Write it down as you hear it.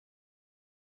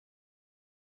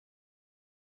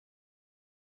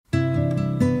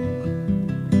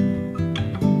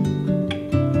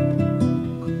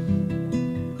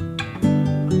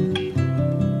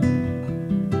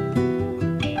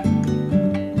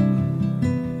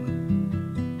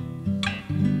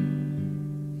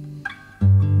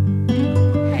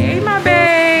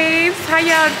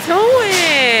y'all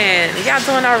doing? Y'all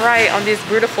doing all right on this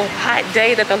beautiful hot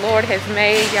day that the Lord has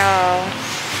made, y'all?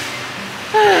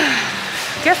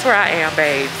 Guess where I am,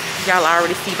 babes? Y'all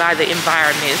already see by the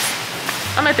environment.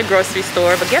 I'm at the grocery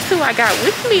store, but guess who I got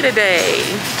with me today?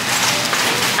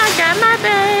 I got my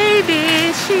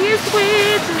baby. She is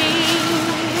with me.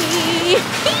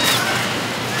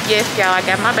 Yes, y'all, I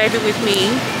got my baby with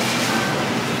me.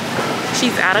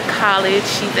 She's out of college.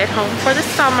 She's at home for the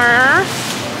summer.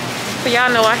 So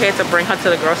y'all know I had to bring her to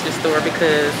the grocery store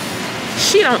because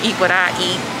she don't eat what I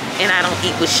eat and I don't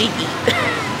eat what she eat.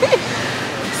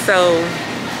 So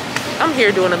I'm here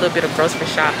doing a little bit of grocery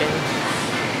shopping,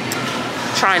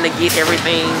 trying to get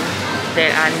everything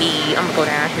that I need. I'm gonna go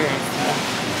down here and see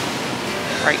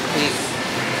right quick.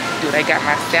 Do they got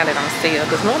my salad on sale?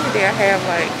 Because normally they have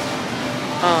like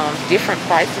different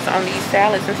prices on these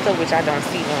salads and stuff, which I don't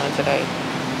see none today.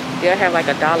 They'll have like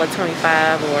 $1.25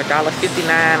 or $1.59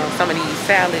 on some of these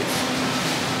salads,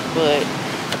 but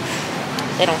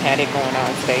they don't have it going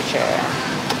on today, child.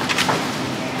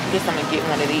 I guess I'm gonna get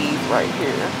one of these right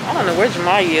here. I don't know where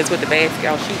Jamaya is with the basket.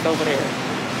 Oh, she's over there.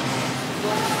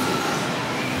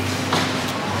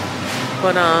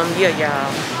 But yeah,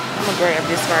 y'all, I'm gonna grab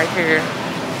this right here.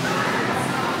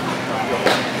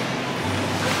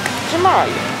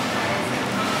 Jamaya,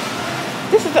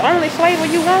 this is the only flavor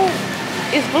you want?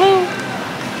 It's blue.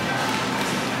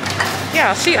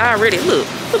 Yeah, she already look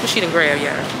what she done grabbed,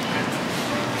 y'all.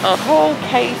 A whole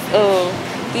case of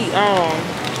the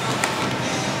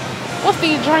what's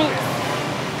these drinks?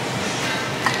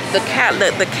 The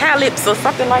Calypso or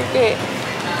something like that.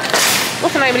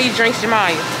 What's the name of these drinks,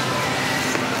 Jamaya?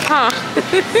 Huh?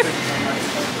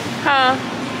 Huh?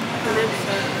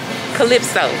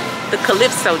 Calypso. The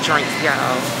Calypso drinks,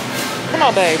 y'all. Come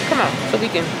on, babe. Come on, so we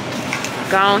can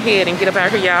go ahead and get up out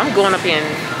here, y'all. I'm going up in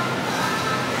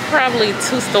probably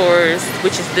 2 stores,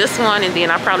 which is this one, and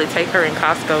then I'll probably take her in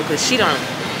Costco because she don't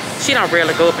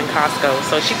rarely go up in Costco,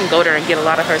 so she can go there and get a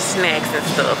lot of her snacks and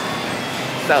stuff.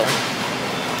 So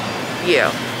yeah,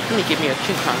 let me get me a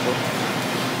cucumber.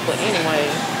 But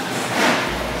anyway,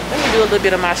 let me do a little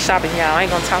bit of my shopping, y'all. I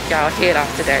ain't gonna talk y'all head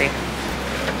off today.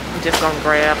 I'm just gonna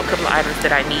grab a couple of items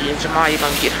that I need, and Jamaya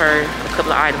gonna get her a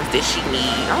couple of items that she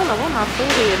needs. I don't know what my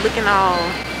food is looking all.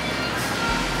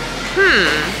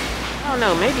 I don't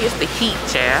know. Maybe it's the heat,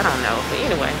 child. I don't know. But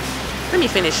anyway, let me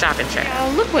finish shopping,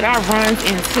 child. Look what I runs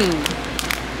into.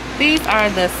 These are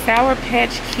the Sour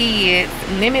Patch Kids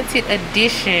limited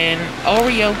edition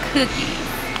Oreo cookies.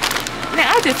 Now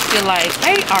I just feel like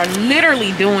they are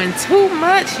literally doing too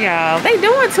much, y'all. They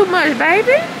doing too much,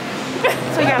 baby.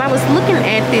 So y'all, I was looking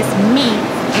at this meat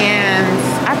and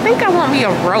I think I want me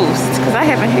a roast because I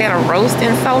haven't had a roast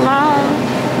in so long.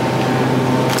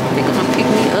 I think I'm gonna pick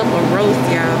me up a roast,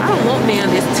 y'all. I don't want none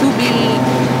that's too big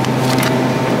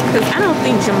because I don't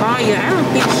think Jamaya, I don't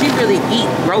think she really eat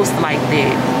roast like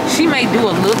that. She may do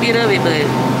a little bit of it, but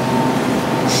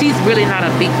she's really not a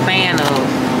big fan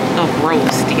of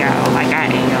roast, y'all, like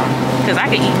I am. Because I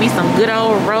can eat me some good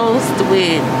old roast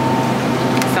with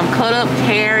some cut up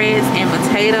carrots and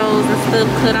potatoes and stuff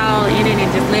cut all in it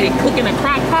and just let it cook in a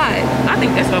crock pot. I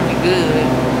think that's gonna be good.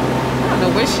 I don't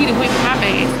know where she went with my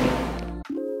basket.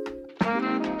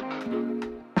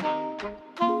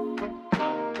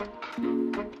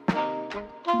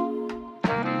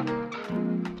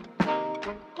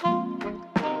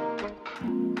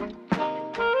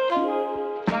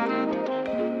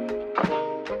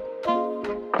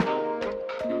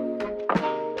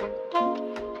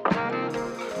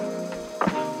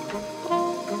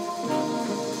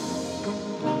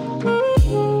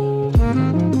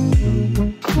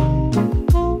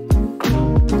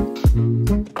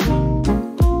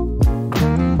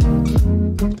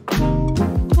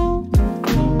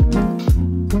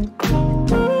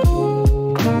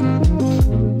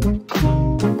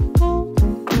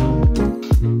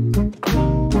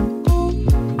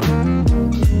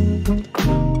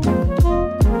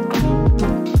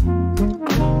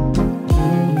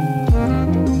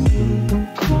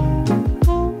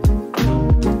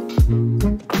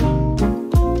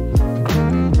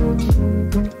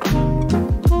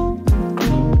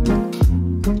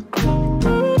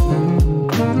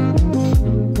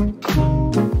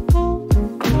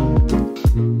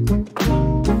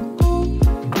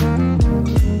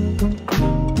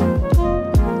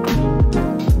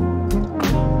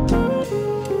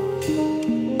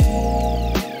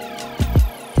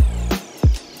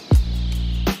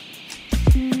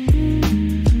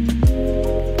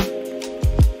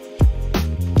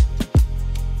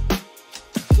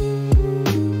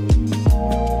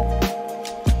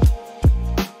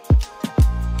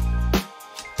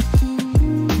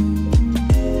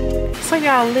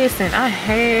 y'all, listen, I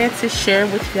had to share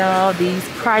with y'all these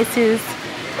prices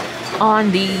on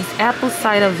these apple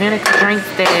cider vinegar drinks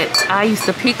that I used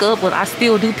to pick up, but I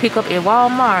still do pick up at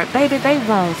Walmart. Baby, they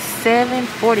want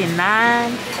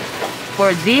 $7.49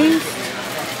 for this.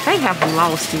 They have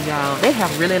lost it, y'all. They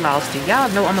have really lost it.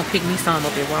 Y'all know I'm gonna pick me some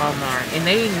up at Walmart, and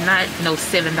they not no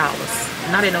 $7.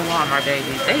 Not in a Walmart,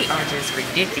 baby. They are just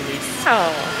ridiculous. So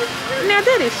now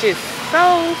that is just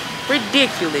so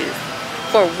ridiculous.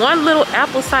 For one little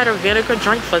apple cider vinegar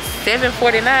drink for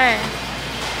 $7.49.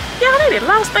 Y'all, they done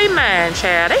lost their mind,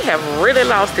 child. They have really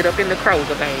lost it up in the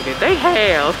Kroger, baby. They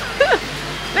have.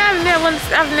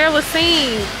 I've never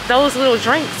seen those little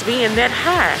drinks being that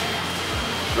high.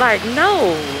 Like,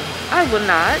 no, I would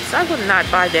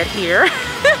not buy that here.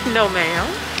 No, ma'am.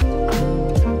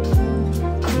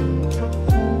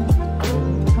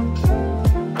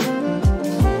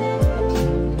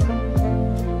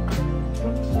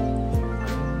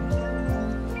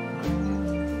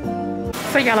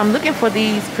 So y'all, I'm looking for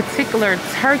these particular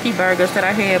turkey burgers that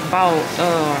I had bought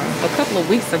a couple of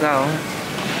weeks ago.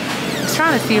 I was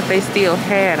trying to see if they still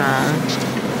had them.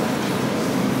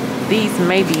 These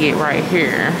may be it right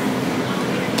here.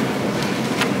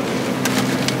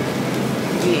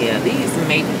 Yeah, these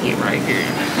may be it right here.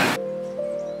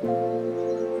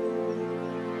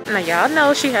 Now y'all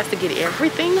know she has to get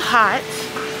everything hot.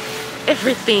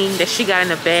 Everything that she got in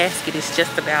the basket is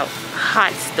just about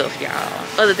hot stuff,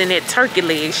 y'all. Other than that turkey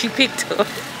leg she picked up.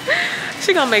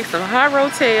 She gonna make some hot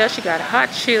rotel. She got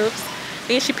hot chips.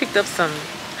 Then she picked up some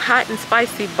hot and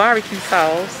spicy barbecue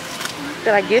sauce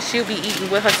that I guess she'll be eating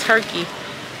with her turkey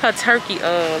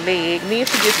leg. Then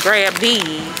she just grabbed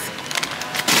these.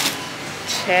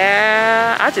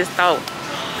 Child, I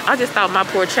just thought my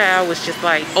poor child was just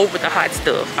like over the hot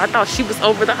stuff. I thought she was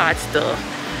over the hot stuff,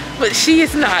 but she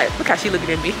is not. Look how she looking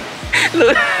at me.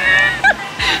 Look.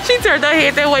 She turned her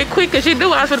head that way quick because she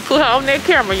knew I was going to put her on that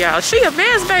camera, y'all. She a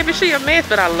mess, baby. She a mess,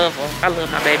 but I love her. I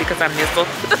love my baby because I miss her.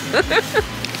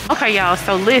 Okay, y'all,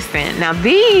 so listen. Now,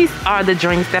 these are the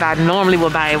drinks that I normally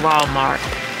would buy at Walmart.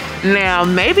 Now,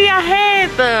 maybe I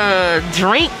had the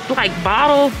drink, like,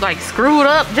 bottle, like, screwed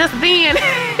up just then.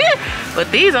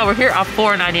 But these over here are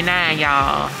 $4.99,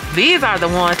 y'all. These are the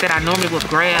ones that I normally would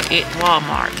grab at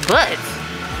Walmart. But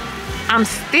I'm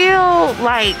still,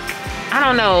 like, I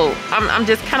don't know. I'm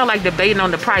just kind of, like, debating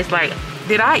on the price. Like,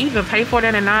 did I even pay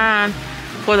 $4.99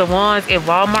 for the ones at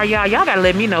Walmart, y'all? Y'all gotta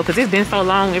let me know because it's been so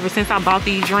long ever since I bought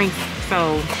these drinks.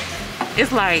 So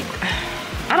it's like,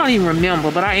 I don't even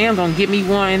remember, but I am gonna get me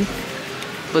one.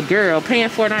 But girl, paying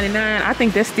 $4.99, I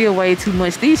think that's still way too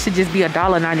much. These should just be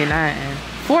 $1.99.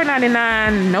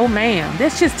 $4.99, no ma'am.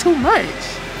 That's just too much.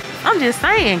 I'm just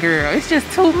saying, girl, it's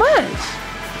just too much.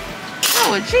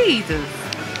 Oh, Jesus.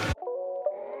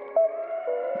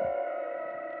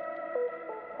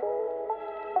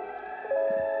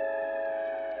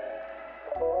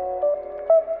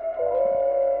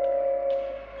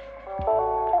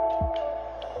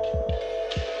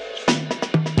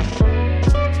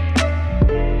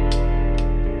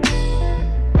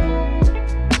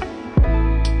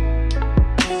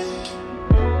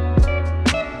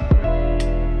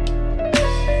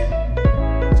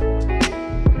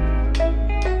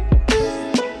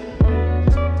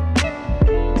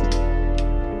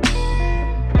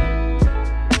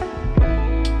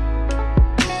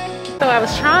 I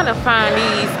was trying to find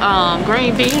these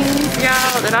green beans,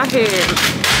 y'all, that I had.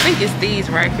 I think it's these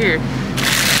right here.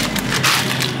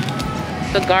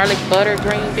 The garlic butter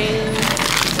green beans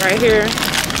right here.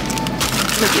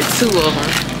 Look at 2 of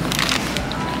them.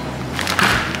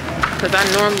 Because I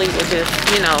normally would just,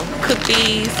 you know, cook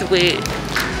these with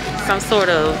some sort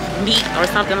of meat or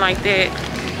something like that.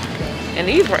 And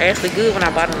these were actually good when I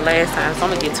bought them last time, so I'm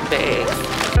gonna get 2 bags.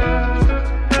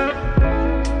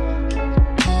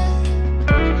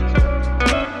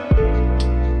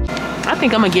 I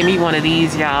think I'm gonna get me one of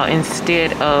these, y'all,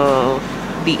 instead of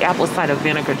the apple cider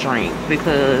vinegar drink,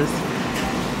 because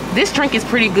this drink is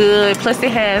pretty good. Plus it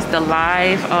has the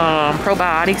live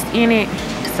probiotics in it.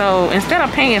 So instead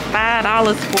of paying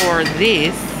 $5 for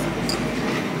this,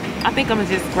 I think I'm gonna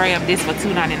just grab this for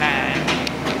 $2.99.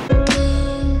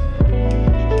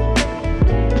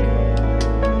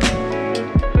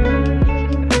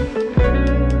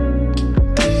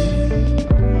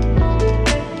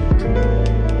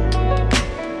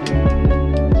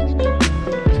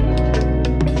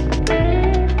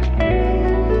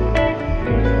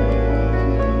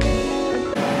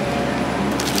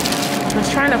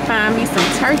 Trying to find me some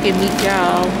turkey meat,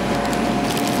 y'all,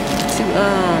 to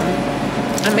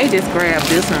I may just grab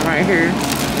this one right here.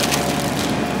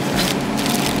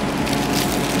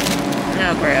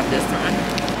 I'll grab this one.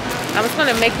 I was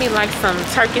gonna make me like some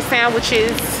turkey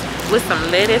sandwiches with some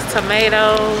lettuce,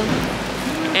 tomato,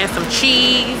 and some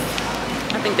cheese.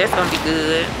 I think that's gonna be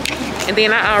good. And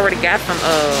then I already got some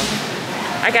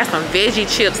I got some veggie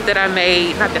chips that I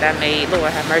made, not that I made,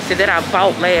 Lord have mercy, that I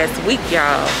bought last week,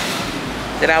 y'all,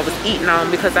 that I was eating on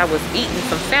because I was eating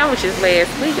some sandwiches last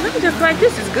week. And I was just like,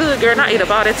 this is good, girl. And I ate up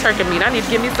all that turkey meat. I need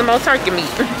to give me some more turkey meat.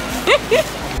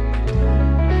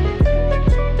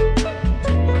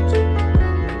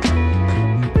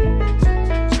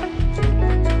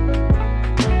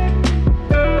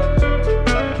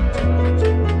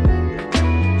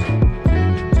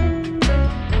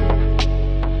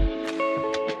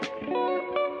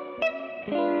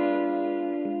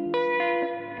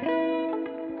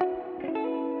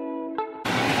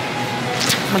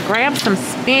 I'm gonna grab some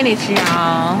spinach,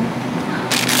 y'all.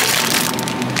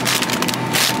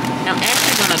 I'm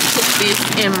actually gonna cook this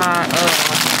in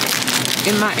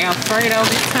my Alfredo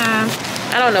this time.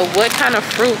 I don't know what kind of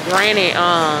fruit Granny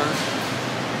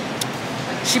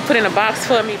she put in a box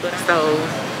for me, but so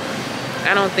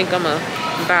I don't think I'm gonna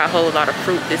buy a whole lot of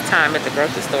fruit this time at the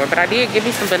grocery store. But I did give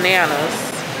me some bananas.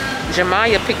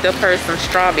 Jemiah picked up her some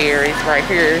strawberries right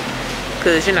here,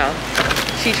 cause you know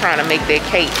she trying to make that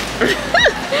cake.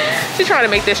 She trying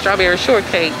to make that strawberry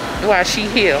shortcake while she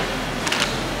here.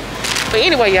 But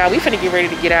anyway, y'all, we finna get ready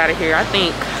to get out of here. I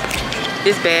think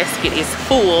this basket is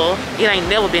full. It ain't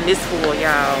never been this full,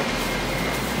 y'all.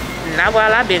 Not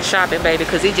while I've been shopping, baby,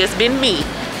 because it just been me.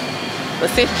 But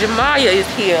since Jemiah is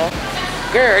here,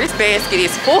 girl, this basket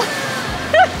is full.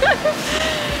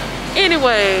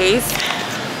 Anyways,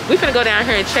 we finna go down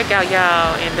here and check out,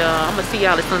 y'all, and I'm gonna see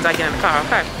y'all as soon as I get in the car,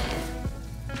 okay?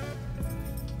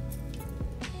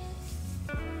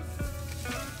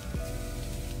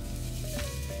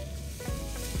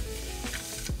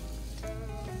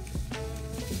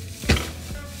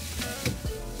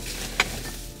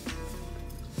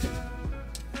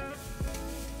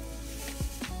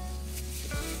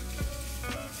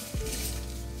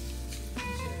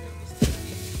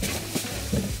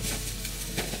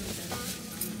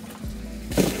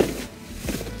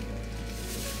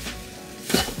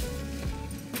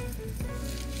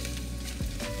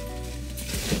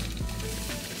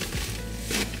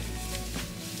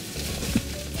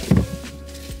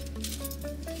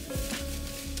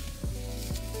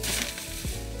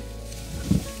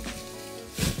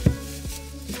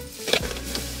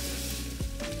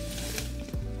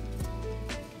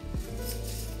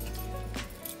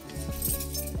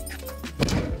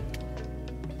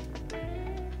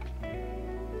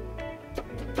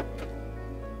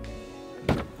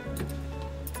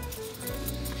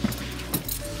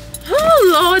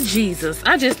 Lord Jesus,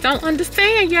 I just don't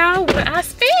understand, y'all, what I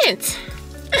spent.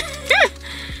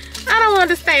 I don't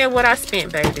understand what I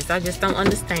spent, babies. I just don't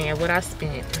understand what I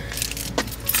spent.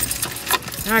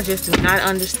 I just do not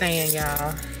understand,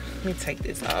 y'all. Let me take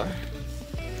this off.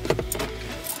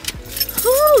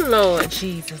 Oh, Lord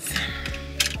Jesus.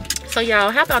 So,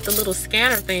 y'all, how about the little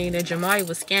scanner thing that Jemiah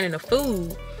was scanning the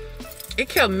food? It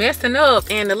kept messing up,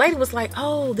 and the lady was like,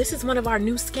 oh, this is one of our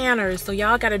new scanners, so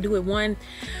y'all gotta do it one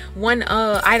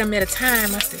item at a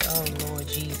time. I said, oh Lord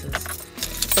Jesus.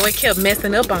 So it kept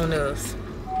messing up on us.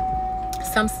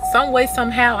 Some way,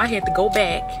 somehow, I had to go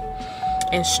back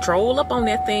and stroll up on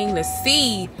that thing to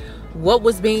see what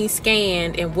was being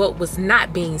scanned and what was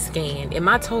not being scanned. And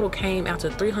my total came out to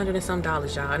 $300 and some, y'all.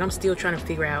 And I'm still trying to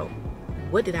figure out,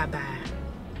 what did I buy?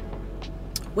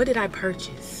 What did I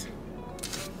purchase?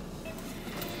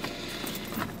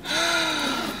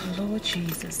 Lord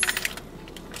Jesus.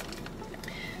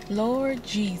 Lord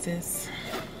Jesus.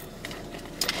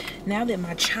 Now that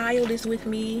my child is with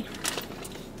me,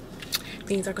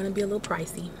 things are going to be a little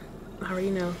pricey. I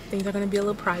already know. Things are going to be a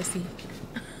little pricey.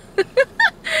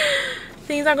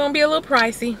 Things are going to be a little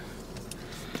pricey.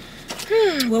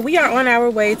 Well, we are on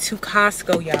our way to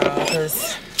Costco, y'all,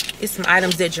 because it's some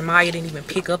items that Jemiah didn't even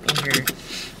pick up in here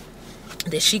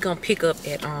that she going to pick up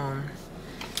at,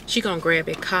 she gonna grab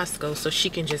at Costco so she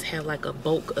can just have like a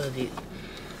bulk of it,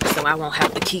 so I won't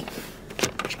have to keep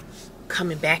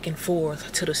coming back and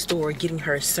forth to the store getting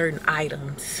her certain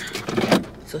items.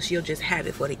 So she'll just have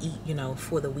it for the eat, you know,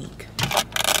 for the week.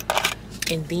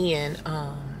 And then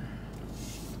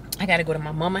I gotta go to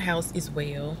my mama's house as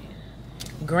well.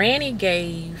 Granny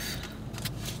gave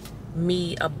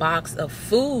me a box of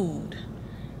food,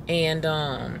 and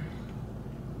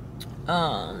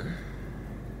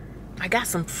I got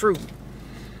some fruit.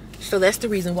 So that's the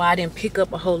reason why I didn't pick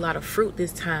up a whole lot of fruit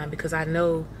this time, because I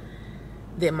know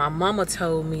that my mama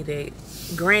told me that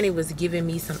Granny was giving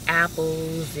me some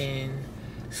apples and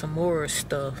some more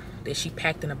stuff that she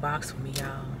packed in a box for me,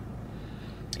 y'all.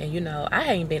 And you know,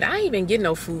 I ain't been getting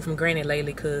no food from Granny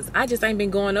lately, cause I just ain't been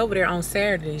going over there on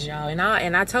Saturdays, y'all.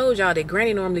 And I told y'all that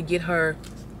Granny normally get her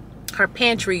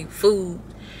pantry food.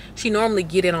 She normally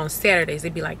get it on Saturdays.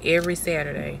 It'd be like every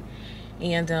Saturday.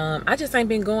 And I just ain't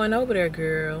been going over there,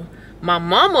 girl. My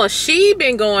mama, she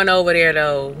been going over there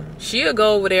though. She'll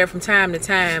go over there from time to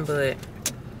time, but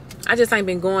I just ain't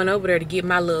been going over there to get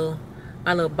my little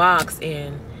box.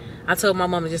 And I told my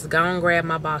mama just go and grab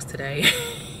my box today.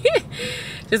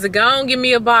 Just go and give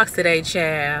me a box today,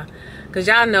 child. Cause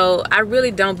y'all know I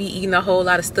really don't be eating a whole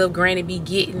lot of stuff Granny be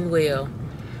getting. Well,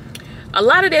 a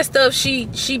lot of that stuff she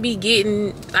be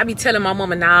getting, I be telling my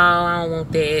mama, no, I don't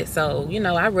want that. So, you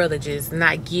know, I'd rather just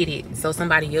not get it so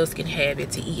somebody else can have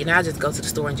it to eat. And I'll just go to the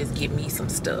store and just get me some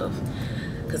stuff.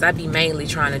 Because I be mainly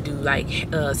trying to do like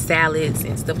salads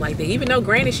and stuff like that. Even though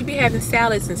Granny, she be having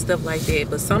salads and stuff like that.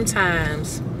 But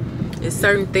sometimes there's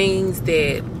certain things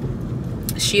that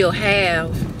she'll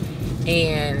have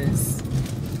and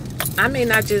I may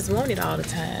not just want it all the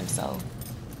time. So,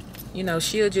 you know,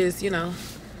 she'll just, you know,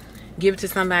 give it to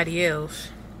somebody else.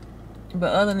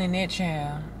 But other than that,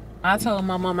 child, I told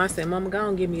my mom, I said, Mama, go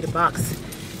and give me the box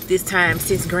this time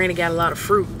since Granny got a lot of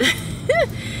fruit.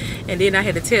 And then I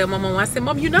had to tell my mom, I said,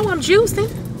 Mom, you know I'm juicing.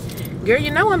 Girl,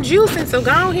 you know I'm juicing, so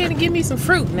go ahead and give me some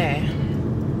fruit now.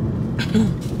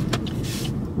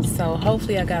 So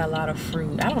hopefully I got a lot of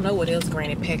fruit. I don't know what else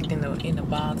Granny packed in the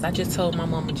box. I just told my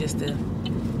mama just to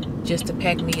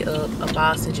pack me up a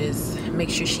box and just make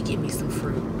sure she get me some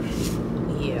fruit.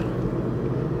 Yeah.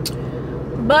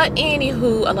 But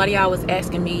anywho, a lot of y'all was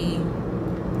asking me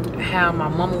how my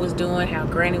mama was doing, how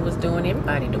Granny was doing.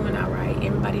 Everybody doing all right.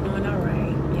 Everybody doing all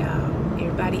right, y'all.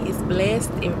 Everybody is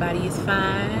blessed. Everybody is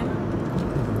fine.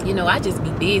 You know, I just be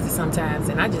busy sometimes,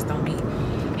 and I just don't be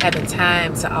having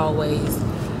time to always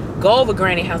go over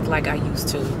Granny house like I used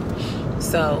to.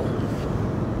 So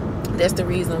that's the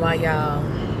reason why y'all,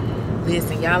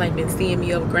 listen, y'all ain't been seeing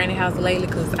me over Granny house lately,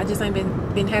 because I just ain't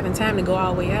been having time to go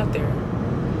all the way out there.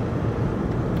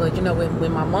 But you know,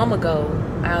 when my mama go,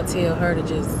 I'll tell her to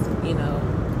just, you know,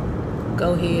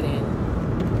 go ahead and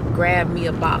grab me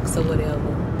a box or whatever.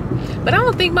 But I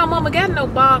don't think my mama got no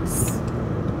box.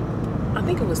 I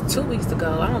think it was 2 weeks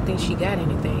ago. I don't think she got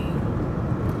anything.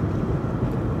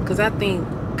 Because I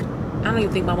don't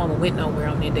even think my mama went nowhere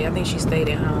on that day. I think she stayed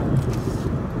at home.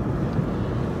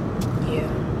 Yeah.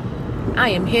 I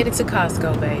am headed to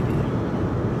Costco, baby.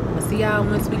 I'll see y'all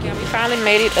once we get. We finally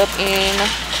made it up in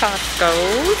Costco.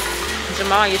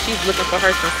 Jamalia, she's looking for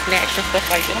her some snacks and stuff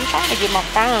like that. I'm trying to get my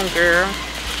phone, girl.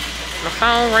 My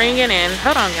phone ringing, and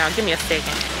hold on, y'all. Give me a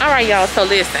second. All right, y'all. So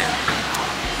listen,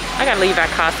 I gotta leave out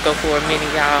Costco for a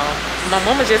minute, y'all. My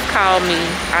mama just called me.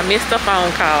 I missed a phone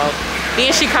call.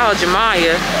 Then she called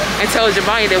Jemiah and told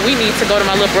Jemiah that we need to go to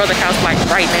my little brother's house like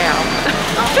right now.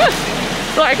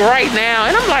 Like right now.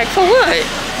 And I'm like, for what?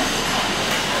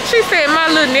 She said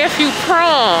my little nephew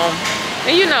prom.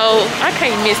 And you know, I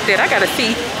can't miss that. I gotta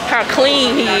see how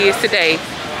clean he is today.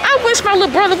 I wish my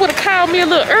little brother would have called me a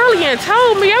little earlier and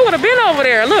told me. I would have been over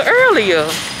there a little earlier.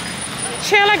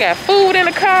 Child, I got food in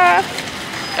the car.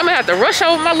 I'm gonna have to rush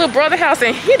over my little brother's house,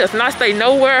 and he does not stay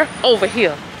nowhere over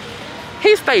here.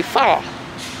 He stay far.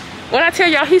 When I tell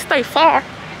y'all he stay far,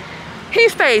 he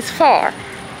stays far.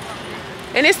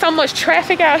 And there's so much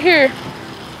traffic out here,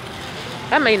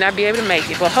 I may not be able to make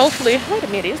it, but hopefully, wait a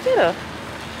minute, is that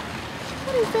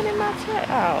what is that in my tie?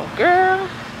 Oh, girl.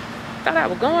 Thought I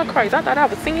was going crazy. I thought I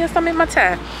was seeing something in my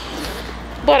tie.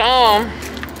 But, I'm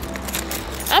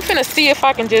finna see if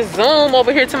I can just zoom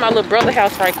over here to my little brother's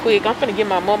house right quick. I'm finna give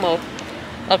my mama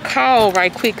a call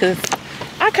right quick, because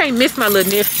I can't miss my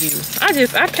little nephew.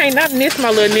 I cannot miss my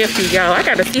little nephew, y'all. I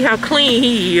gotta see how clean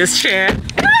he is, Chad.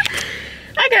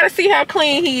 I gotta see how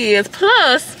clean he is.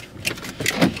 Plus,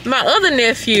 my other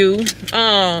nephew,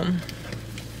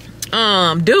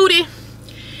 Duty,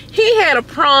 he had a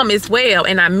prom as well,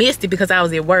 and I missed it because I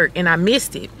was at work, and I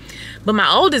missed it. But my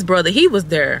oldest brother, he was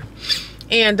there.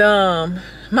 And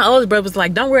my oldest brother was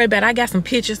like, don't worry about it, I got some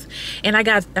pictures, and I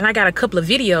got a couple of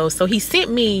videos. So he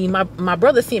sent me, my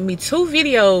brother sent me 2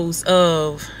 videos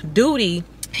of Duty.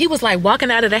 He was like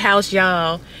walking out of the house,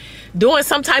 y'all, doing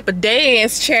some type of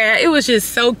dance, chat. It was just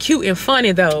so cute and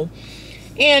funny though.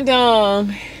 And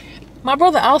my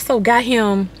brother also got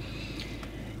him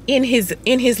in his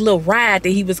little ride that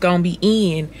he was gonna be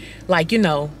in, like, you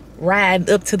know, ride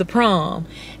up to the prom.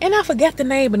 And I forgot the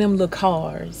name of them little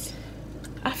cars.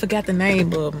 I forgot the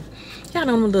name of them. Y'all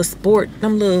know them little sport,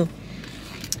 them little,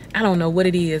 I don't know what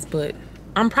it is, but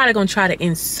I'm probably gonna try to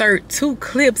insert 2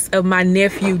 clips of my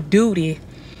nephew Duty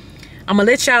I'm gonna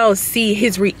let y'all see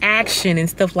his reaction and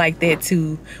stuff like that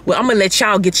too. Well, I'm gonna let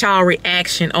y'all get y'all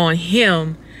reaction on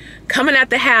him coming out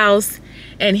the house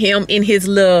and him in his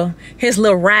little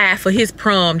ride for his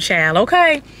prom, child.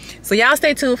 Okay, so y'all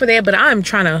stay tuned for that. But I'm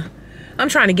trying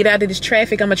to get out of this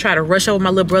traffic. I'm gonna try to rush over my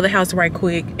little brother's house right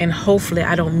quick, and hopefully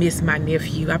I don't miss my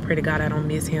nephew. I pray to God I don't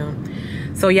miss him.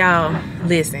 So y'all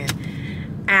listen,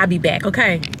 I'll be back.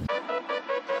 Okay.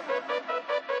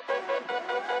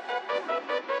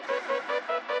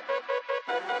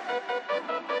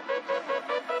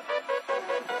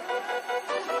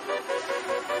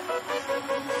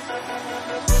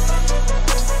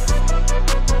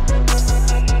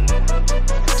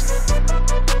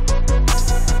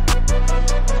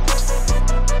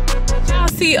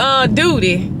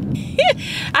 Duty.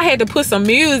 I had to put some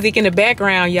music in the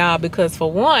background, y'all, because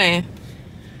for one,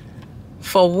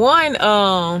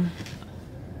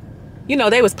 you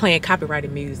know, they was playing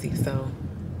copyrighted music. So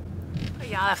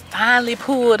y'all, I finally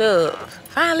pulled up,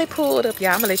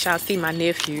 y'all. I'm gonna let y'all see my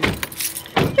nephew.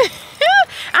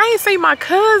 I ain't seen my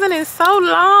cousin in so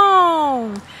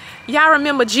long. Y'all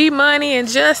remember G Money and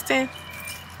Justin?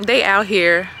 They out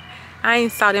here. I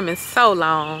ain't saw them in so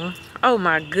long. Oh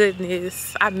my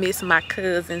goodness, I miss my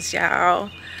cousins, y'all.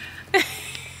 Yeah,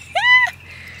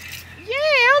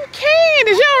 I'm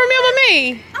Candace. Y'all remember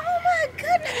me? Oh my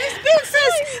goodness, it's been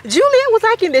since Juliet was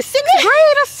like in the 6th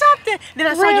grade or something. Then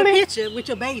I saw your picture with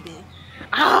your baby.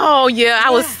 Oh yeah,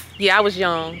 I was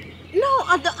young. No,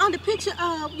 on the picture,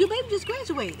 your baby just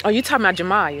graduated. Oh, you talking about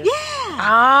Jemiah? Yeah.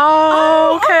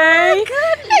 Oh, okay. Oh my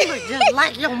goodness, you look just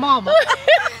like your mama.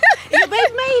 Your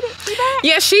baby made it. She back?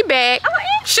 Yeah, she back. Oh,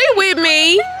 she with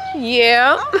me.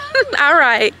 Yeah. All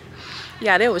right.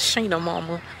 Yeah, that was Sheena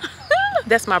mama.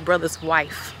 That's my brother's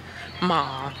wife,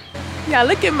 mom. Yeah,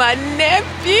 look at my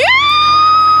nephew.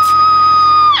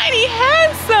 And he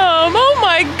handsome. Oh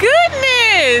my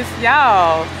goodness.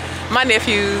 Y'all, my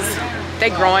nephews, they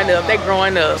growing up.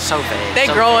 So fast. They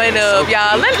growing up,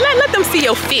 y'all. Let them see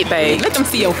your fit, babe. Let them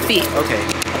see your fit. Okay.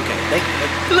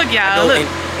 Look, y'all. Look.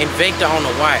 Invicta on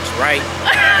the watch, right?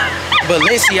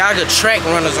 Balenciaga track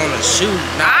runners on the shoe.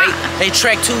 Nah, they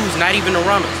track twos, not even the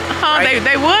runners. Right?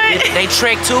 They what? They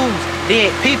track twos. Then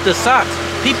peep the socks.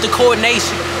 Peep the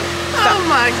coordination. Stop, oh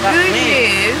my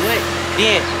goodness. What?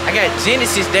 Then I got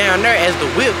Genesis down there as the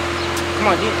whip. Come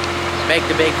on, then. Back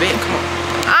to back vet. Come on.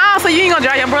 Oh, so you ain't gonna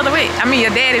drive your brother with? I mean,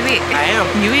 your daddy with? I am.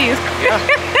 You is? Yeah.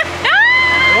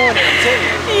 I'm telling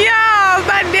you. Y'all,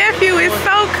 my nephew is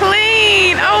so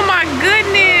clean. Oh my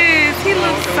goodness. He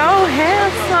looks so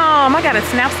handsome. I gotta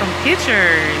snap some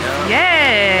pictures.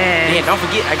 Yeah. Then don't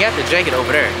forget, I got the jacket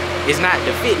over there. It's not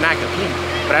the fit, not complete.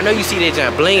 But I know you see that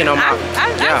giant blinging on my.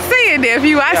 I see it,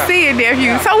 nephew. I see it,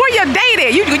 nephew. So where your date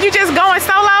at? You just going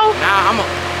solo? Nah,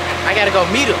 I gotta go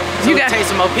meet her. So you gotta take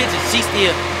some more pictures. She's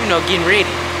still, you know, getting ready.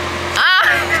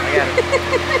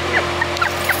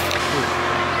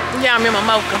 Y'all remember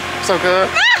Mocha? So good.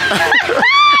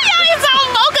 Y'all, it's so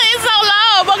Mocha. It's so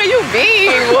long. Mocha, you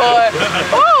big, boy.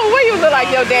 Oh, where you look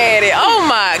like your daddy? Oh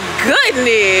my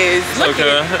goodness. Look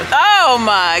at. Oh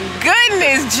my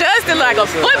goodness. Justin like a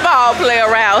football player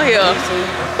around here.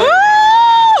 Woo!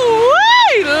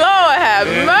 Lord have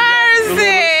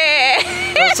mercy.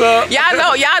 What's up?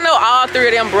 Y'all know all three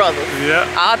of them brothers. Yeah.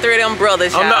 All three of them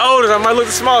brothers. I'm the oldest. I might look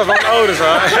the smallest, but I'm the oldest,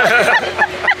 all right?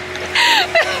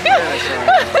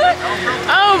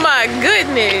 Oh my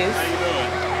goodness.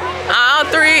 All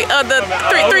three of the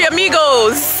three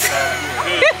amigos.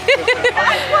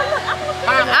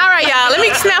 Alright, y'all. Let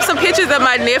me snap some pictures of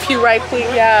my nephew right quick,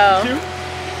 y'all.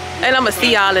 And I'm gonna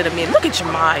see y'all in a minute. Look at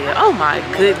Jemiah. Oh my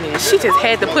goodness. She just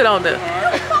had to put on the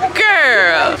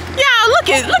girl. Y'all, look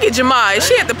at Jemiah.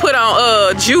 She had to put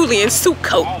on Julian's suit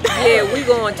coat. Yeah, we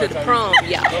going to the prom,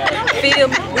 y'all. Feel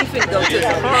me? We finna go to the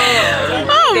prom.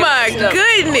 Oh my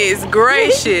goodness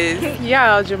gracious.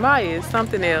 Y'all, Jemiah is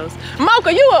something else.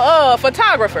 Mocha, you a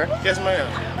photographer? Yes, ma'am.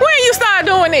 When you start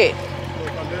doing it?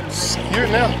 Here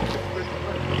now.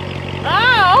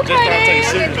 Oh, okay then.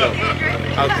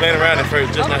 I was playing around at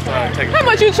first, just not trying to take it. How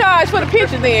much you charge for the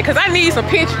pictures then? Cause I need some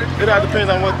pictures. It all depends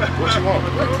on what you want.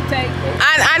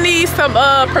 I need some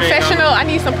professional. I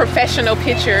need some professional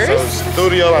pictures. So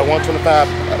studio, like $125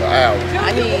 an hour.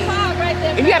 I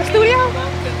need. You got a studio?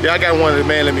 Yeah, I got one that the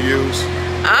man let me use.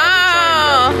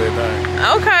 Oh.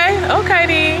 Okay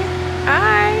then.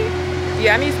 Alright.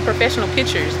 Yeah, I need some professional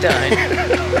pictures done.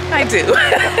 I do.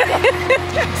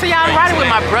 So y'all, I'm riding with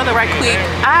my brother right quick.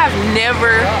 I've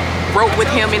never broke with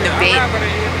him in the vet.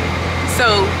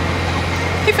 So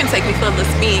he finna take me for a little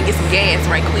spin, get some gas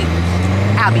right quick.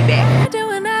 I'll be back.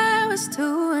 Doing I was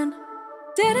doing,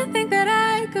 didn't think that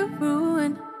I could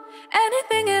ruin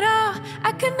anything at all.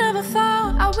 I could never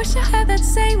fall. I wish I had that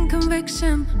same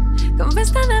conviction.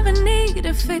 Convinced I never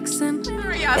needed fixing.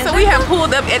 Y'all, so we have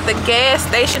pulled up at the gas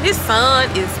station. This sun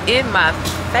is in my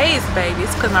face, baby.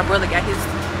 It's because my brother got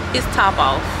his top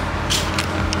off.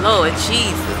 Lord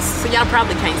Jesus. So y'all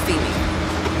probably can't see me.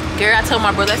 Girl, I told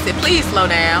my brother, I said, please slow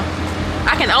down.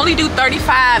 I can only do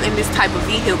 35 in this type of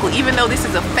vehicle, even though this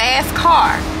is a fast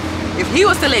car. If he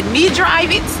was to let me drive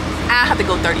it, I have to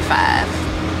go 35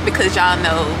 because y'all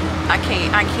know I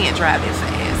can't drive that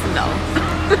fast. No.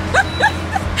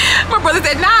 My brother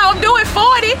said, "No, I'm doing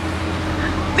 40.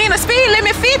 Then the speed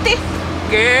limit 50."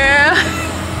 Girl.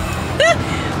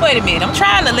 Wait a minute. I'm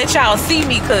trying to let y'all see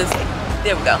me because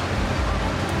there we go.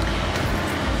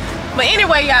 But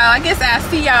anyway, y'all, I guess I'll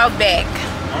see y'all back.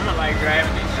 Mama like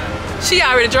driving this shit. She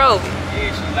already drove it.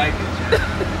 Yeah, she like this shit.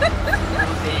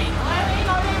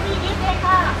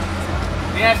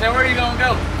 Yeah, I said, where you gonna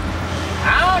go?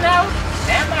 I don't know.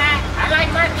 Never mind. I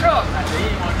like my truck. I said,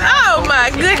 you gonna drive. Oh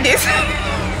my goodness.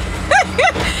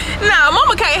 Nah,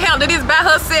 Mama can't handle this by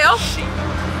herself.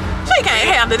 She can't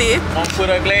handle this. Gonna put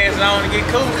her glasses on and get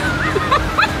cool.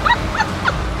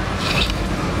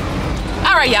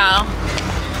 All right, y'all.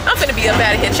 I'm finna be up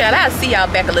out of here, child. I'll see y'all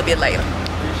back a little bit later.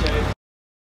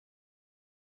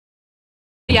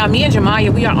 Y'all, me and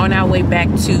Jemiah, we are on our way back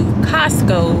to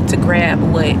Costco to grab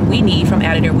what we need from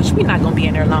out of there, which we're not gonna be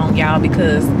in there long, y'all,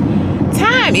 because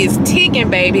time is ticking,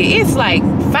 baby. It's like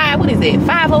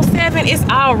 5:07. It's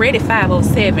already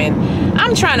 5:07.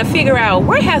 I'm trying to figure out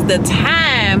where has the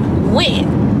time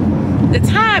went. The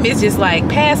time is just like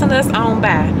passing us on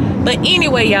by. But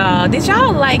anyway, y'all, did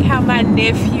y'all like how my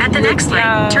nephew at the next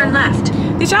light, turn left.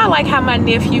 Did y'all like how my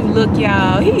nephew look,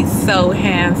 y'all? He's so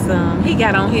handsome. He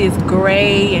got on his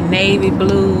gray and navy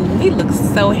blue. He looks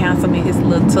so handsome in his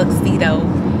little tuxedo.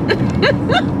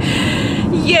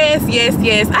 Yes, yes,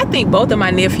 yes. I think both of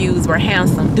my nephews were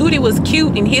handsome. Duty was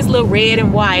cute in his little red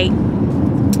and white.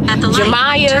 At the light,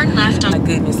 Jemiah, turn left. oh my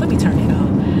goodness, let me turn it off.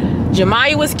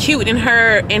 Jemiah was cute in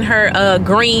her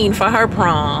green for her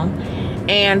prom.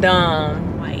 And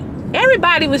like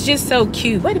everybody was just so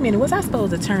cute. Wait a minute, was I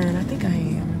supposed to turn? I think I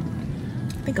am.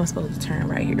 I think I'm supposed to turn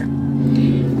right here.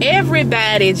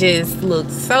 Everybody just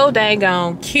looked so dang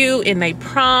on cute in their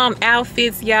prom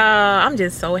outfits, y'all. I'm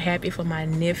just so happy for my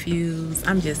nephews.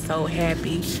 I'm just so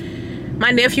happy.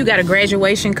 My nephew got a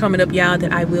graduation coming up, y'all,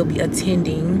 that I will be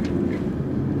attending.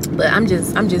 But I'm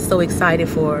just so excited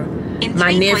for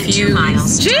my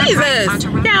nephews. Jesus,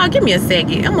 y'all, give me a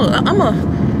second.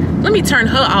 Let me turn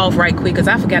her off right quick because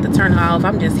I forgot to turn her off.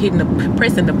 I'm just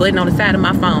pressing the button on the side of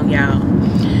my phone, y'all.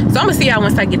 So I'm gonna see y'all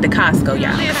once I get to Costco,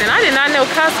 y'all. Listen, I did not know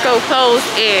Costco closed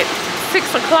at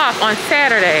 6 o'clock on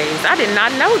Saturdays. I did not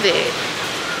know that.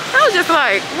 I was just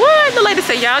like, what? The lady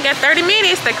said, y'all got 30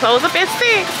 minutes. They close up at 6.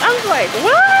 I was like,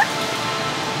 what?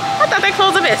 I thought they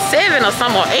closed up at 7 or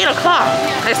something, or 8 o'clock,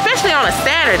 especially on a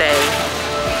Saturday.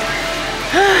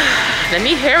 Let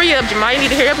me hurry up. Jemiah need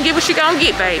to hurry up and get what she gonna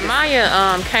get, baby.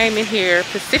 Jemiah came in here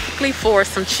specifically for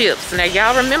some chips. Now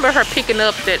y'all remember her picking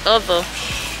up the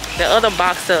other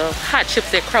box of hot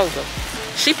chips at Kroger.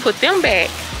 She put them back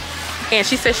and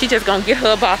she said she just gonna get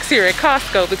her box here at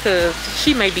Costco because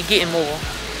she may be getting more.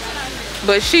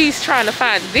 But she's trying to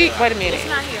find the, wait a minute. It's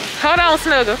not here. Hold on,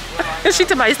 Snuggle. She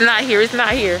told me it's not here, it's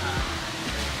not here.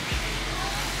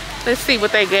 Let's see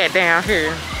what they got down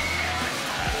here.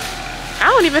 I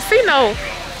don't even see no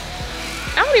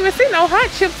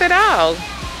hot chips at all.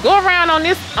 Go around on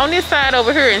this side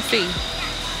over here and see.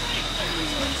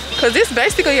 Cause this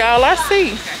basically all I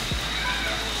see.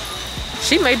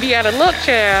 She may be out of luck,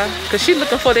 child. Cause she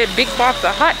looking for that big box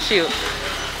of hot chips.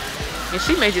 And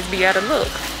she may just be out of luck.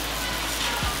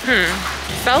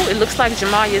 So it looks like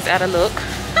Jemiah is out of luck.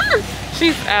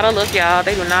 She's out of luck, y'all.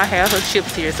 They do not have her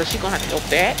chips here. So she's gonna have to go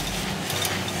back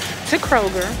to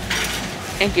Kroger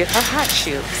and get her hot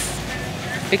chips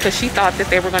because she thought that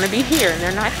they were going to be here and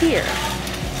they're not here.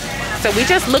 So we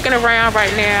just looking around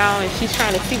right now and she's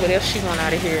trying to see what else she want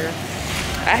out of here.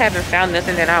 I haven't found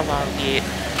nothing that I won't get.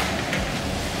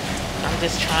 I'm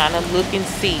just trying to look and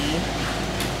see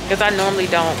because I normally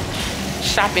don't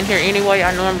shop in here anyway.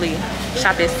 I normally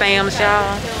shop at Sam's,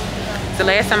 y'all. The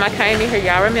last time I came in here,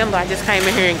 y'all remember I just came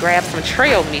in here and grabbed some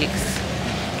trail mix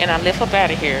and I left up out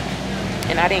of here.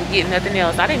 And I didn't get nothing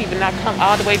else. I didn't even not come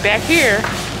all the way back here,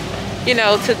 you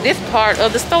know, to this part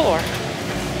of the store.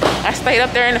 I stayed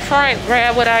up there in the front,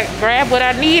 grabbed what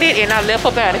I needed, and I left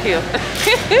up out of here.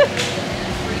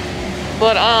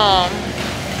 But I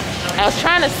was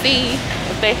trying to see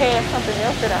if they had something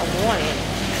else that I wanted.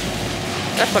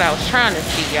 That's what I was trying to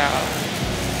see, y'all.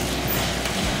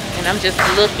 And I'm just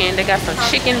looking. They got some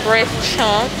chicken breast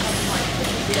chunks.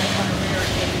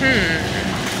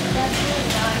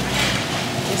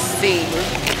 Let's see.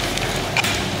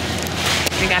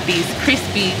 They got these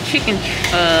crispy chicken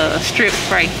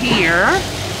strips right here.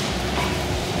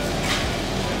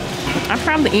 I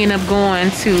probably end up going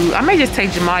to, I may just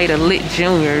take Jemiah to Lit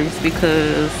Juniors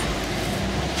because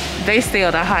they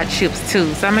sell the hot chips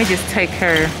too. So I may just take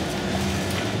her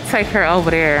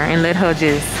over there and let her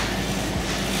just,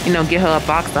 you know, get her a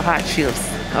box of hot chips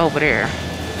over there.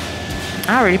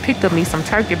 I already picked up me some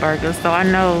turkey burgers, so I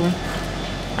know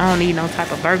I don't need no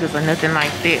type of burgers or nothing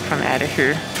like that from out of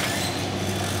here.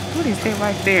 What is that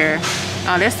right there?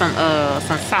 Oh, that's some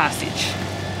sausage.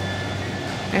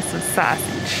 That's some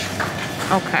sausage.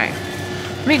 Okay.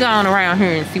 Let me go on around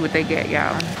here and see what they got,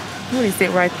 y'all. What is it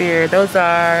right there? Those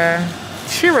are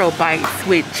churro bites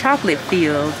with chocolate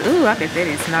filled. Ooh, I bet that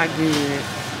is not good.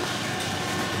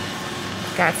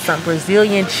 Got some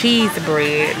Brazilian cheese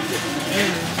bread.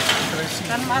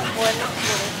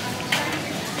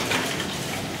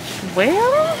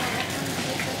 Well,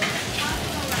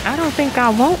 I don't think I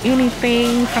want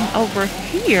anything from over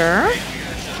here.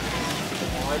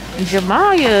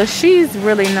 Jemiah, she's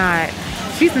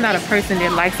not a person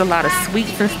that likes a lot of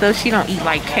sweets and stuff. She don't eat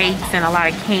like cakes and a lot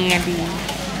of candy,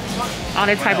 all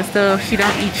that type of stuff. She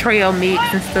don't eat trail mix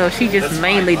and stuff. She just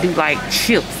mainly do like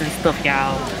chips and stuff,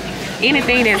 y'all.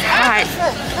 Anything that's hot,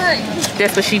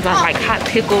 that's what she want, like hot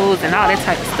pickles and all that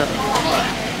type of stuff.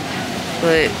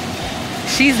 But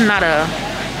she's not a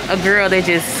girl that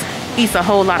just eats a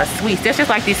whole lot of sweets. That's just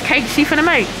like this cake she finna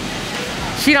make.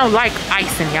 She don't like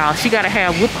icing, y'all. She gotta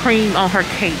have whipped cream on her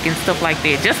cake and stuff like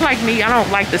that. Just like me, I don't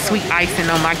like the sweet icing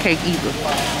on my cake either.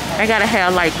 I gotta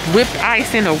have like whipped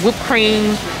icing or whipped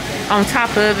cream on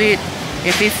top of it.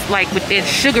 If it's like with that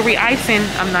sugary icing,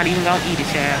 I'm not even gonna eat it,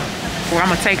 child. Or I'm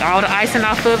gonna take all the icing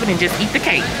off of it and just eat the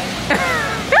cake.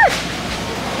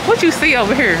 What you see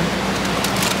over here?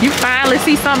 You finally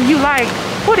see something you like.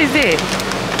 What is it?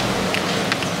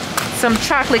 Some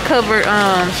chocolate covered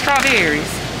strawberries.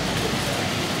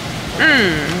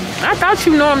 I thought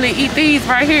you normally eat these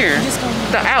right here.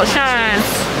 The outshines.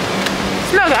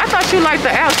 Snuggle, I thought you liked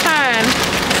the outshine.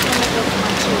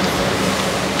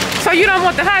 So you don't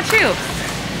want the hot chips?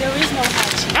 There is no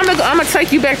hot chips. I'm gonna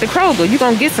take you back to Kroger. You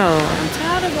gonna get some. I'm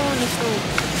tired of going to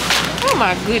store. Oh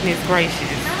my goodness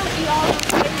gracious.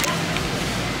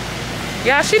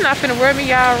 Y'all, she not finna worry me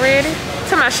y'all already.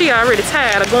 Tell me she already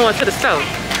tired of going to the store.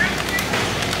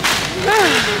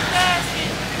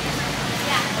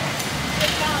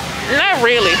 Not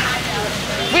really.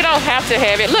 We don't have to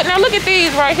have it. Look, now look at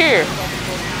these right here.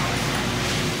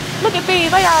 Look at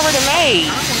these, they already made.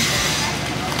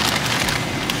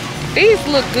 These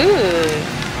look good.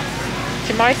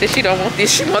 Jemiah said she don't want this,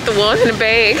 she want the ones in the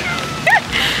bag.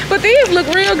 But these look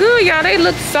real good, y'all. They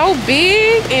look so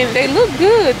big and they look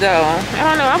good though. I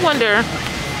don't know, I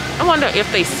wonder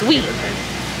if they sweet.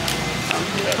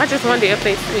 I just wonder if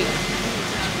they sweet.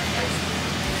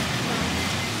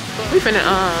 We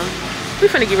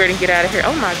finna get ready and get out of here.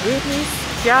 Oh my goodness,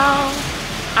 y'all.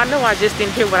 I know I just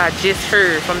didn't hear what I just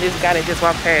heard from this guy that just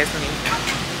walked past me.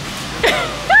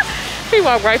 He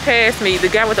walked right past me. The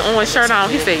guy with the orange shirt on,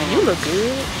 he said, "You look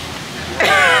good."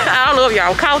 I don't know if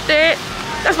y'all caught that.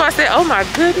 That's why I said, oh my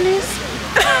goodness.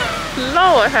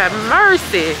 Lord have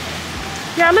mercy.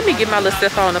 Y'all, let me get my little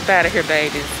stuff on up out of here,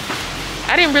 babies.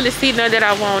 I didn't really see none that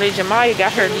I wanted. Jemiah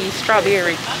got her these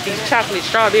chocolate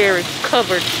strawberry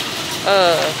covered,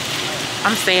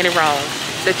 I'm saying it wrong.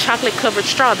 The chocolate covered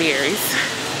strawberries.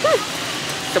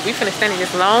 So we finna stand in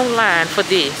this long line for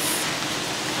this.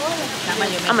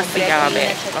 I'm gonna see y'all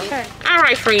back, okay? All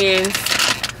right, friends.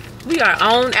 We are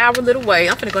on our little way.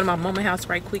 I'm finna go to my mama's house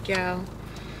right quick, y'all.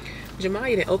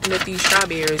 Jemiah didn't open up these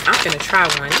strawberries. I'm finna try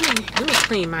one. Let me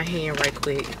clean my hand right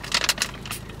quick.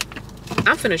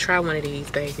 I'm finna try one of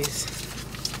these babies.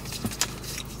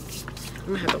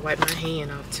 I'm gonna have to wipe my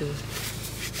hand off too.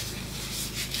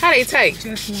 How they taste?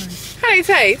 Just one. How they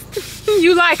taste?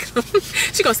 You like them?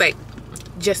 She gonna say,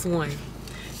 just one.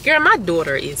 Girl, my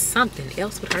daughter is something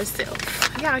else with herself.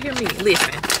 Y'all hear me?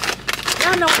 Listen.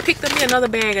 Y'all know I picked up me another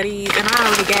bag of these and I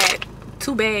already got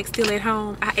 2 bags still at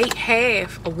home. I ate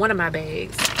half of one of my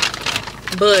bags.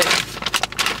 But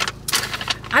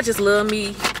I just love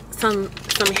me some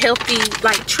healthy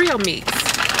like trail mix.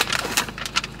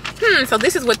 So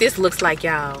this is what this looks like,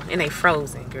 y'all. And they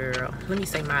frozen, girl. Let me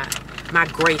say my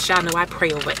grace. Y'all know I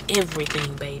pray over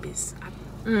everything, babies.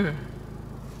 In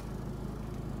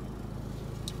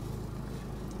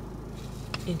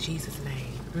Jesus'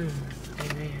 name.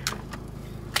 Amen.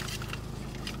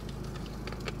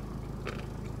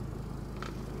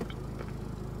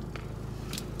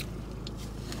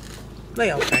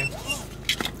 They okay.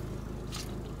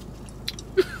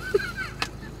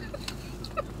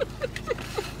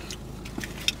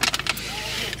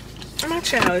 My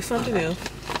child is something else.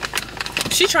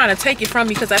 She trying to take it from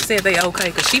me because I said they okay,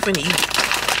 because she finna eat.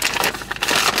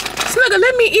 Slugger,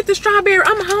 let me eat the strawberry.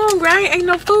 I'm hungry. I ain't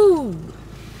no food.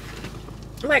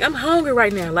 Like, I'm hungry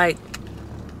right now. Like,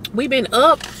 we been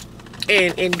up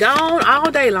and gone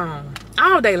all day long.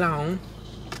 All day long.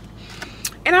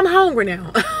 And I'm hungry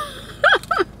now.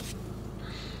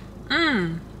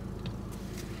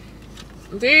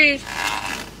 These.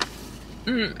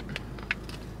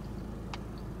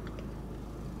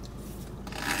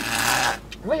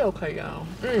 Way okay, y'all.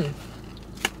 I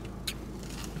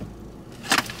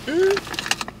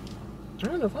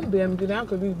don't know if I'm gonna be able to get out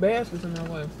because these baskets in my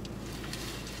way.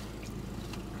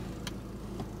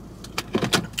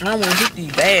 I don't want to hit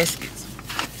these baskets.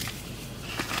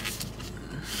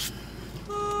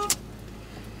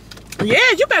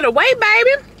 Yeah, you better wait,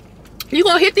 baby. You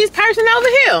gonna hit this person over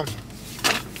here.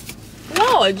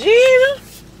 Lord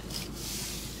Jesus.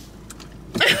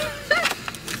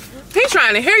 He's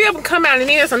trying to hurry up and come out, and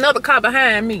there's another car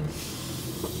behind me.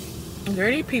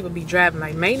 Girl, these people be driving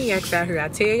like maniacs out here. I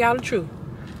tell y'all the truth.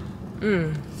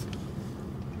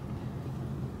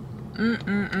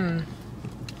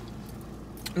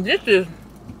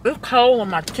 It's cold on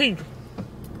my teeth.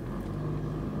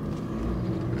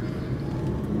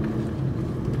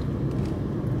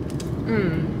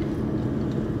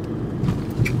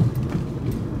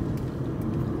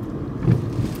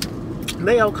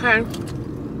 They okay.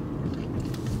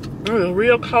 It's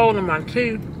real cold in my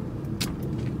teeth.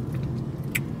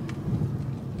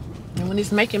 And when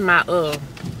it's making my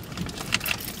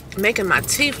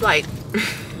teeth like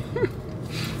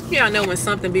y'all know when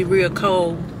something be real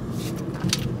cold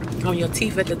on your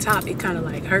teeth at the top, it kind of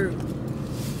like hurt.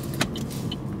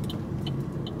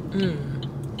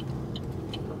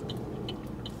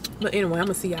 But anyway, I'm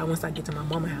gonna see y'all once I get to my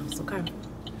mama's house, okay?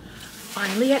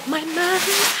 Finally at my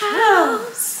mother's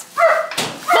house.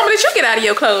 Mama, did you get out of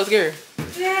your clothes, girl?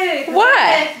 Yeah.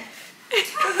 Why?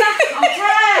 I'm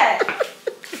tired.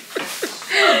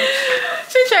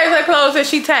 She changed her clothes and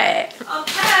she tired. I'm tired.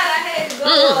 I had to go.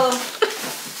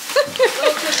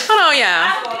 Hold on, y'all.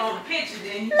 I got on the picture,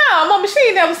 didn't you? No, Mama, she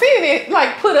ain't never seen it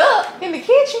like put up in the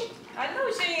kitchen. I know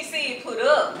she ain't see it put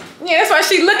up. Yeah, that's why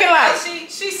she looking like.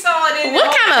 She saw it in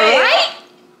What kind of light?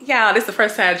 Y'all, this is the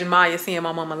first time Jamaya seeing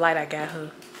my mama light I got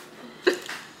her.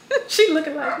 She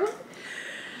looking like what?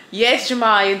 Yes,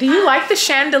 Jamaya. Do you like the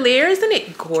chandelier? Isn't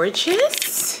it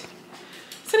gorgeous?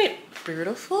 Isn't it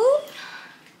beautiful?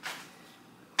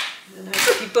 You have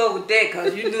to keep up with that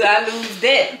because you do I lose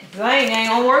that. Thing ain't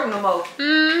gonna work no more.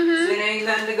 It ain't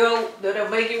nothing to go that'll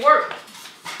make it work.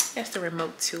 That's the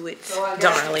remote to it, So I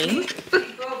darling.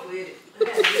 keep up with it.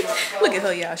 Look at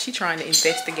her, y'all. She trying to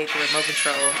investigate the remote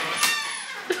control.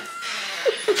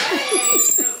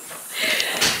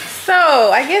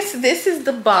 So, I guess this is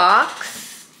the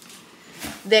box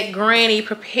that Granny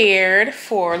prepared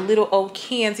for little old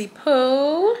Kenzie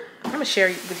Pooh. I'm gonna share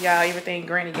with y'all everything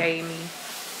Granny gave me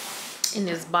in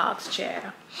this box,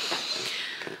 child.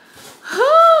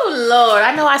 Oh, Lord.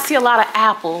 I know I see a lot of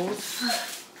apples.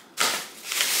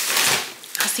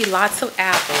 I see lots of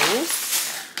apples.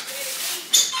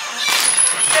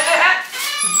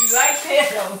 You like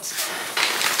that, don't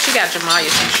She got Jamaya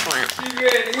some shrimp. you?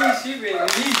 She ready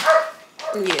to eat.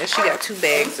 Yeah, she got 2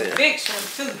 bags of. Big shrimp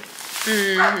too.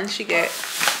 She got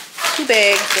 2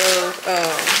 bags of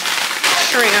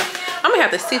shrimp. I'm gonna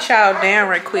have to sit y'all down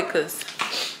right quick because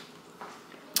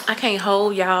I can't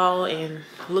hold y'all and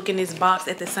look in this box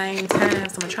at the same time.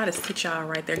 So I'm gonna try to sit y'all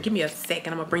right there. Give me a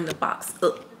second. I'm gonna bring the box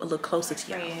up a little closer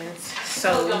to y'all.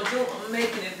 So I'm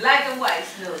making it black and white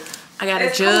stuff. I got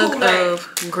a jug of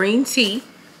green tea.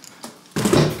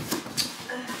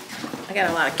 I got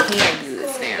a lot of canned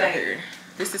goods down here.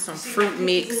 This is some fruit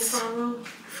mix.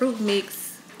 Fruit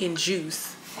mix and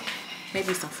juice.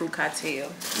 Maybe some fruit cocktail.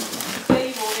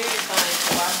 Okay,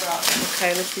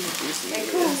 let's see what this is.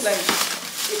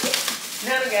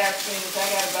 None of guys things. I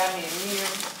gotta buy me a meal.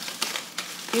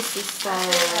 This is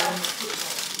some.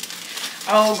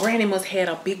 Oh, Granny must had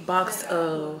a big box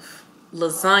of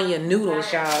lasagna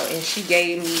noodles, y'all, and she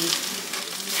gave me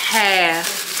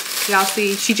half. Y'all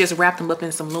see, she just wrapped them up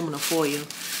in some aluminum foil.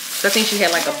 So I think she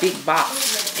had like a big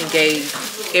box and gave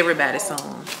everybody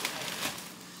some.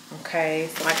 Okay,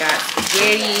 so I got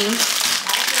spaghetti.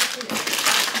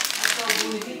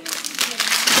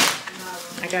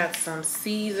 I got some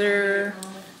Caesar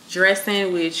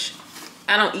dressing, which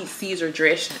I don't eat Caesar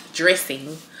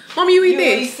dressing. Mommy, you eat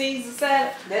this? Eat Caesar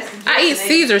salad? That's the I eat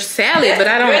Caesar salad, but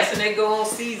I don't. Dressing that go on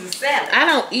Caesar salad. I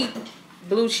don't eat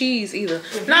blue cheese either.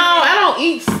 No, I don't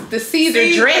eat the Caesar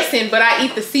dressing, but I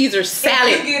eat the Caesar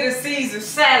salad. If you get a Caesar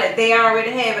salad, they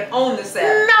already have it on the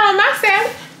salad. No, my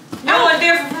salad. You want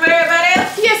different from everybody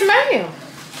else? Yes, ma'am.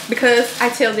 Because I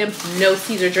tell them no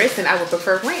Caesar dressing, I would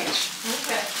prefer ranch.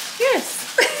 Okay. Yes.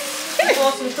 You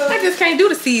want some cookies? I just can't do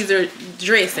the Caesar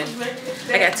dressing.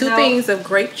 I got 2 things of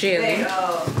grape jelly.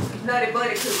 Nutty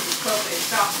Buddy cookies covered in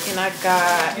chocolate. And I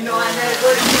got, You know how Nutty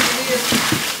Buddy cookies is?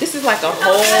 this is like a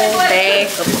whole bag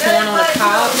of corn on the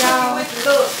cob, y'all.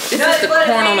 This is the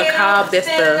corn on the cob that's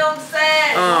the,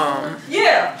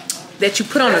 yeah. that you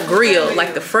put on the grill,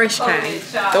 like the fresh kind.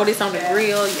 Throw this on the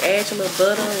grill, you add your little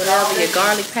butter, whatever, your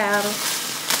garlic powder.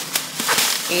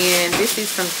 And this is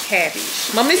some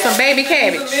cabbage. Mom, this is some baby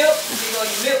cabbage.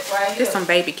 This is some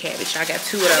baby cabbage. I got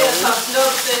 2 of those.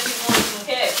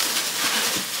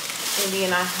 And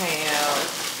then I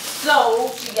have she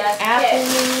got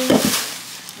apples.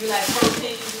 You like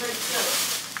protein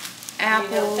drinks?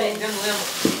 Apples. Take them lemon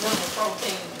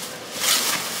protein.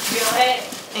 You don't have?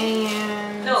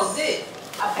 And No, this.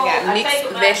 I got mixed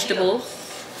vegetables.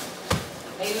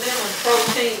 A lemon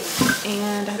protein.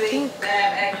 And I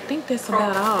think that's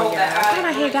about all, y'all. I thought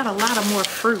I had got a lot of more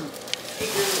fruit.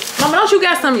 Mama, don't you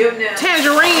got some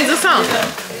tangerines or something?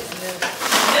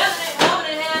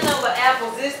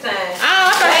 Apples this time. Oh, I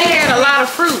thought she had a lot of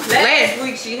fruit. Last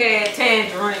week she had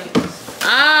tangerines.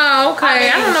 Oh, okay.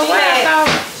 I don't know why I thought.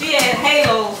 She had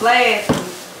halos last week. I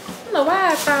don't know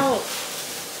why I thought.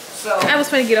 So I was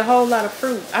going to get a whole lot of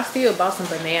fruit. I still bought some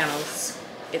bananas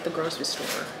at the grocery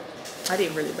store. I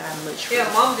didn't really buy much fruit.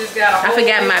 Yeah, Mom just got a whole I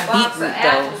forgot my box beetroot of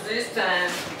apples this time.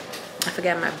 I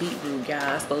forgot my beetroot, y'all.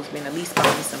 I was supposed to be at least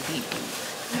buying me some beetroot.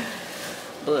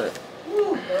 But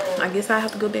I guess I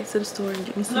have to go back to the store and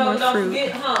get me some more fruit. Don't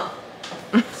forget,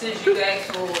 since you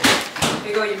asked for it.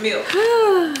 Here go your milk.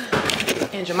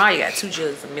 And Jamaya got 2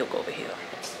 jugs of milk over here.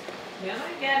 Yeah, I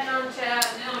ain't got none, child.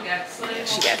 Now I got the same. Yeah,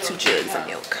 she got 2 jugs of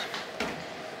milk.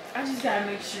 I just gotta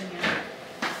make sure you know.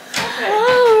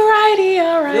 Alrighty.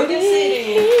 Look and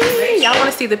see. Y'all want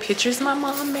to see the pictures my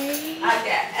mom made? I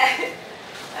got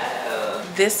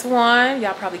This one,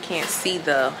 y'all probably can't see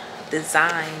the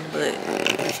design, but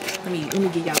let me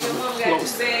give y'all a little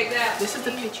close. This is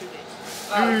the picture.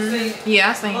 Yeah,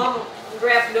 I seen it. Mama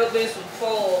wrapped it up in some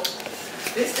foil.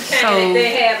 This is the kind that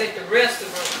they have at the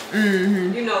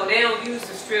restaurant. You know, they don't use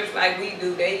the strips like we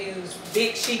do. They use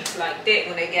big sheets like that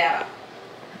when they got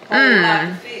a whole lot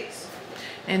to fix.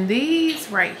 And these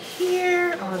right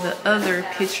here are the other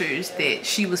pictures that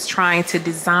she was trying to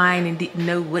design and didn't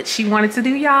know what she wanted to do,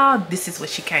 y'all. This is what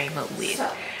she came up with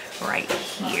right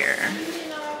here.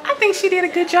 I think she did a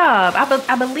good job. I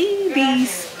believe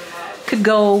these could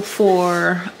go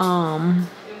for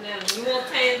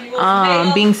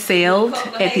being sold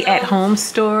at the at-home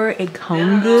store at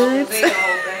Home Goods.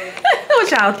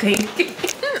 What y'all think?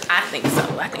 I think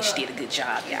so. I think she did a good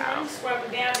job, y'all.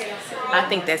 I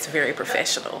think that's very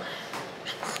professional.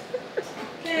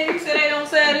 Yeah, you said they don't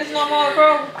sell this no more,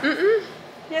 Kroger?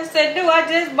 Yes, they do. I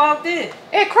just bought this.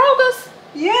 At Kroger's?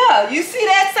 Yeah, you see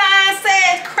that sign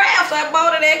says Crafts. I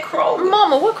bought it at Kroger.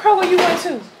 Mama, what Kroger you went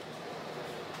to?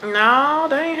 No,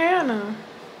 they ain't had none.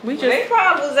 They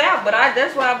probably was out, but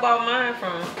that's where I bought mine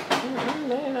from.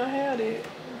 They ain't not had it.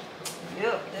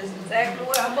 Yep, that's exactly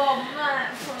where I bought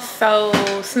mine from. So,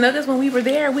 Snuggles, when we were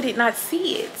there, we did not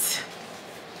see it.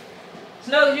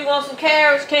 Snuggles, you want some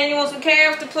carrots? You want some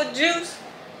carrots to put juice?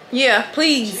 Yeah,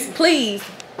 please, please.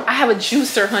 I have a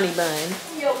juicer, honey bun.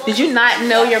 Did you not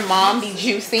know your mom be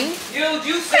juicing? You don't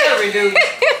juice celery, do you?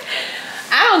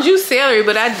 I don't juice celery,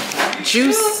 but I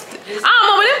juice. Oh,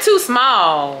 Mama, them too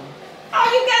small. All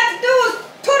you got to do is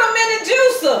put them in the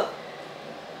juicer.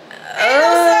 Ain't no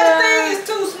such thing as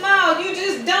too small. You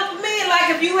just dump them in like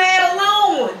if you had a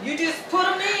long one. You just put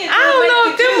them in. I don't know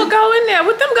if them will go in there.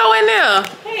 Would them go in there?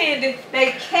 Man,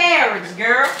 they carrots,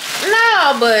 girl.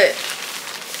 No, but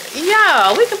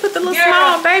yeah, we can put the little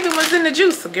small baby ones in the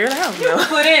juicer, girl. I don't know. You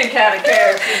put in kind of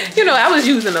carrots. You know, I was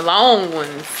using the long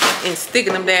ones and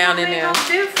sticking them down in there.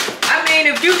 I mean,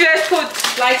 if you just put,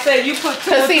 like say you put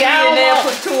 2 or 3 in there,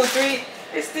 put 2 or 3,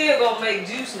 it's still gonna make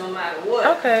juice no matter what.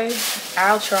 Okay,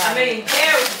 I'll try. I mean,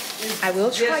 carrots. I will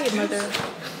try it, mother.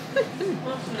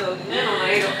 No, then on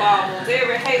 8 up almost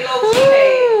every halo she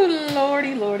had.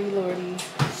 Lordy, lordy, lordy.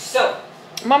 So,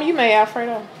 Mama, you made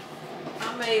Alfredo.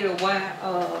 I made a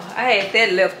while. I had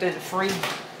that left in the freezer.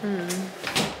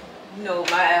 You know,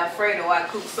 my Alfredo, I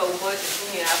cook so much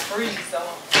and I freeze some.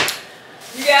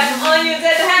 You got some onions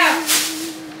at the house?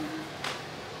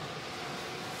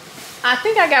 I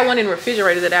think I got one in the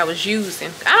refrigerator that I was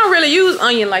using. I don't really use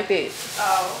onion like that.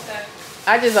 Oh, okay.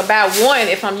 I just about one.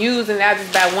 If I'm using it, I just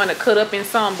about one to cut up in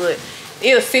some, but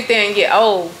it'll sit there and get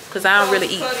old because I don't really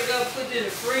eat. Cut it up, put it in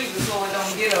the freezer so it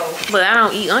don't get old. But I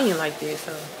don't eat onion like that,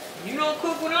 so. You don't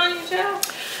cook with onion, child?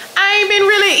 I ain't been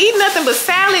really eating nothing but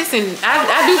salads, and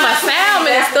I do my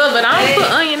salmon and stuff, but I don't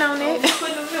put onion on it.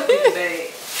 Put the milk in the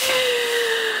bag.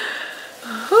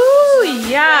 Ooh,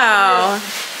 y'all.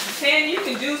 Tan, you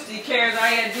can juice the carrots. All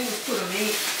you gotta do is put them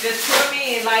in. Just put them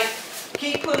in, like,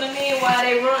 keep putting them in while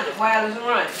they running, while it's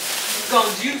running. It's gonna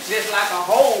juice just like a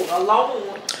whole, a long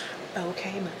one.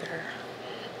 Okay, mother.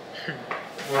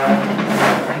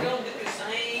 You don't do the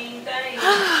same thing.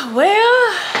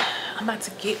 Well, I'm about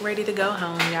to get ready to go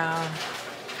home, y'all.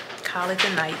 Call it the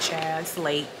night, child. It's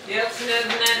late. Yep, so that's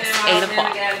It's 8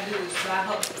 o'clock.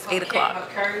 It's 8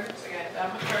 o'clock.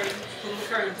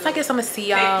 So I guess I'm gonna see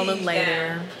y'all a little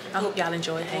later. I hope y'all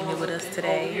enjoyed hanging with us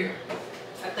today.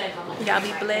 Y'all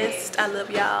be blessed. I love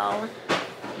y'all.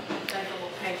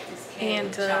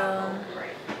 And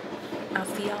I'll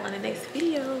see y'all in the next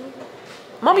video.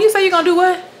 Mama, you say you're gonna do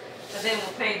what? And then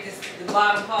we'll paint this, the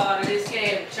bottom part of this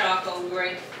can with charcoal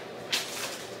gray.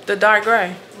 The dark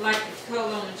gray. Like the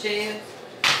color on the chairs.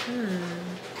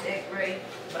 That gray.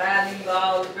 But I leave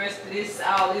all the rest of this,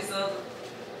 all this other,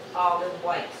 all them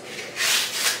whites.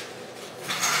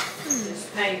 This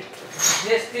paint,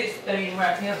 just this thing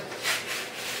right here.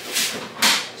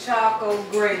 Charcoal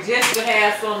gray, just to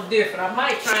have something different. I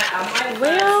might find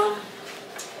some.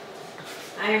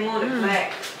 I ain't want it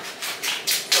black.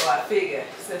 So I figure,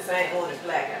 since I ain't want it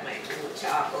black, I might do it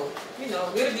charcoal. You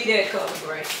know, it'll be that color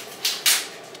gray.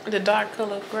 The dark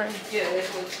color of gray. Yeah,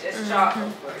 that's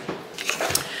charcoal gray.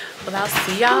 Well, I'll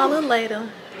see y'all a little later.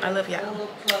 I love y'all.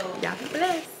 Y'all be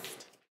blessed.